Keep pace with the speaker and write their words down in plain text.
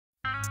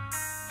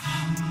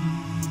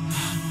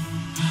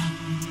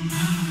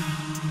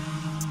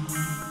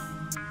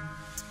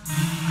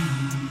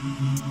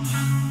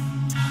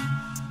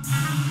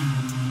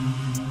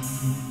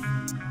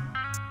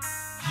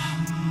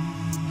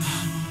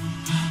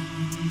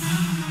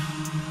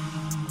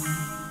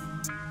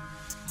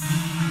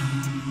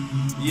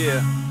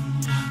Yeah.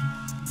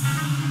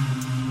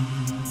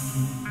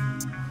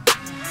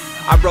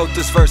 I wrote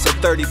this verse at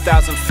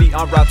 30,000 feet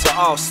en route to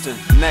Austin.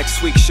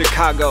 Next week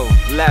Chicago,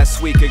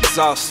 last week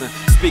exhausting.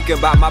 Speaking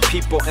about my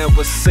people and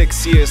what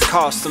 6 years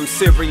cost them.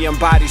 Syrian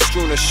bodies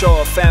strewn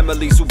ashore,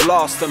 families who've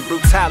lost them.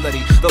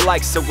 Brutality, the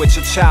likes of which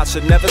a child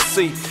should never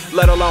see,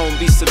 let alone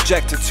be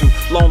subjected to.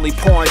 Lonely,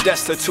 poor and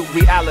destitute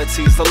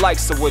realities, the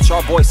likes of which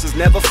our voices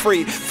never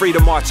free. Free to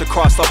march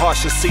across the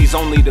harshest seas,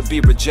 only to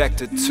be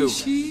rejected too.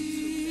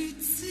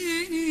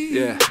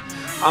 Yeah.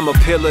 I'm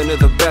appealing to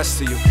the best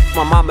of you. If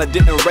my mama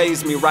didn't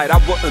raise me right, I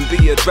wouldn't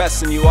be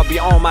addressing you. I'd be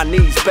on my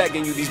knees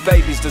begging you. These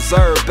babies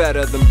deserve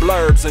better than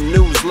blurbs and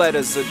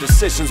newsletters or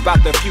decisions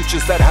about their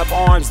futures that have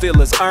arms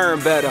dealers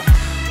earn better.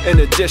 In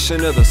addition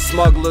to the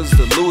smugglers,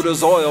 the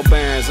looters, oil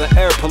barons, and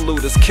air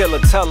polluters, killer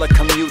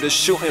telecommuters,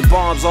 shooting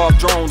bombs off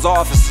drones,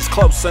 officers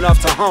close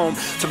enough to home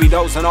to be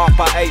dozing off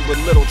by 8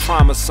 with little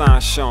trauma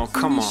signs shown.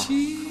 Come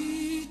on.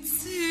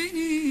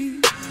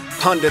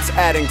 Pundits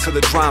adding to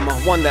the drama,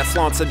 one that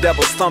flaunts a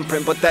devil's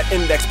thumbprint, but that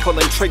index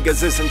pulling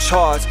triggers isn't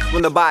charged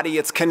when the body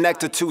it's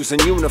connected to's in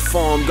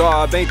uniform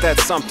garb. Ain't that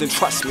something?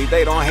 Trust me,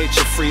 they don't hate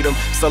your freedom.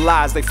 It's the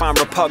lies they find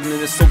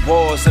repugnant, it's the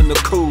wars and the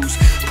coups,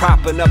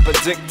 propping up a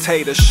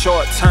dictator,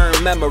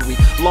 short-term memory,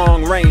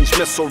 long-range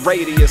missile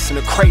radius, and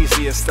the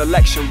craziest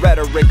election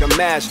rhetoric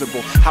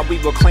imaginable. How we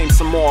will claim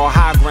some moral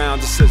high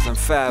ground, this is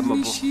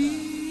unfathomable.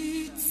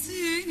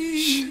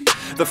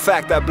 The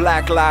fact that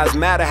Black Lives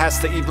Matter has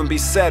to even be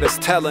said is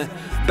telling.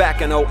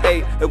 Back in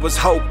 08, it was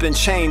hope and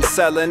chain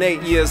selling.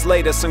 8 years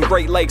later, some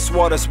Great Lakes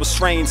waters were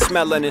strained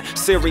smelling, and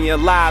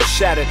Syrian lives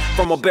shattered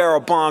from a barrel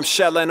bomb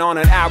shelling on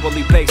an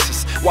hourly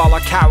basis. While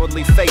our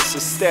cowardly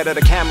faces stared at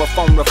a camera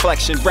phone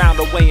reflection, browned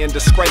away in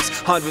disgrace.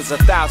 Hundreds of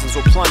thousands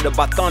were plundered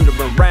by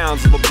thundering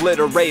rounds of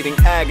obliterating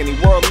agony.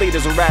 World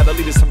leaders would rather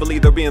lead us to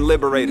believe they're being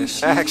liberated.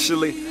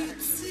 Actually,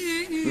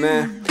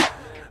 man,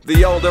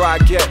 the older I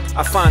get,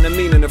 I find the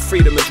meaning of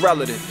freedom is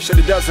relative. Shit,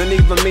 it doesn't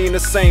even mean the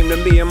same to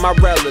me and my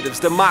relatives.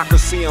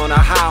 Democracy on a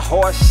high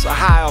horse, a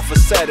high off of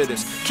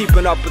sedatives.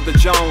 Keeping up with the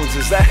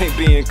Joneses, that ain't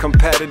being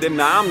competitive.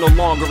 Now I'm no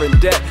longer in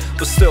debt,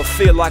 but still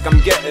feel like I'm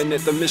getting it.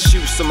 The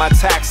misuse of my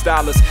tax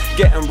dollars,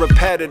 getting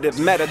repetitive.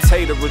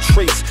 Meditative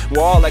retreats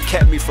were all that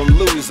kept me from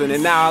losing.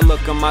 And now I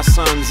look in my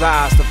son's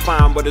eyes to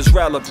find what is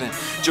relevant.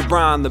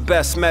 Gibran, the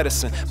best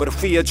medicine. But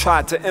if we had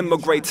tried to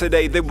immigrate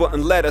today, they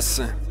wouldn't let us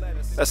in.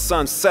 The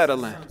sun's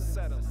settling.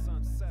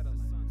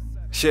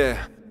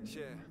 Yeah,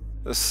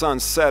 the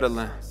sun's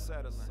settling.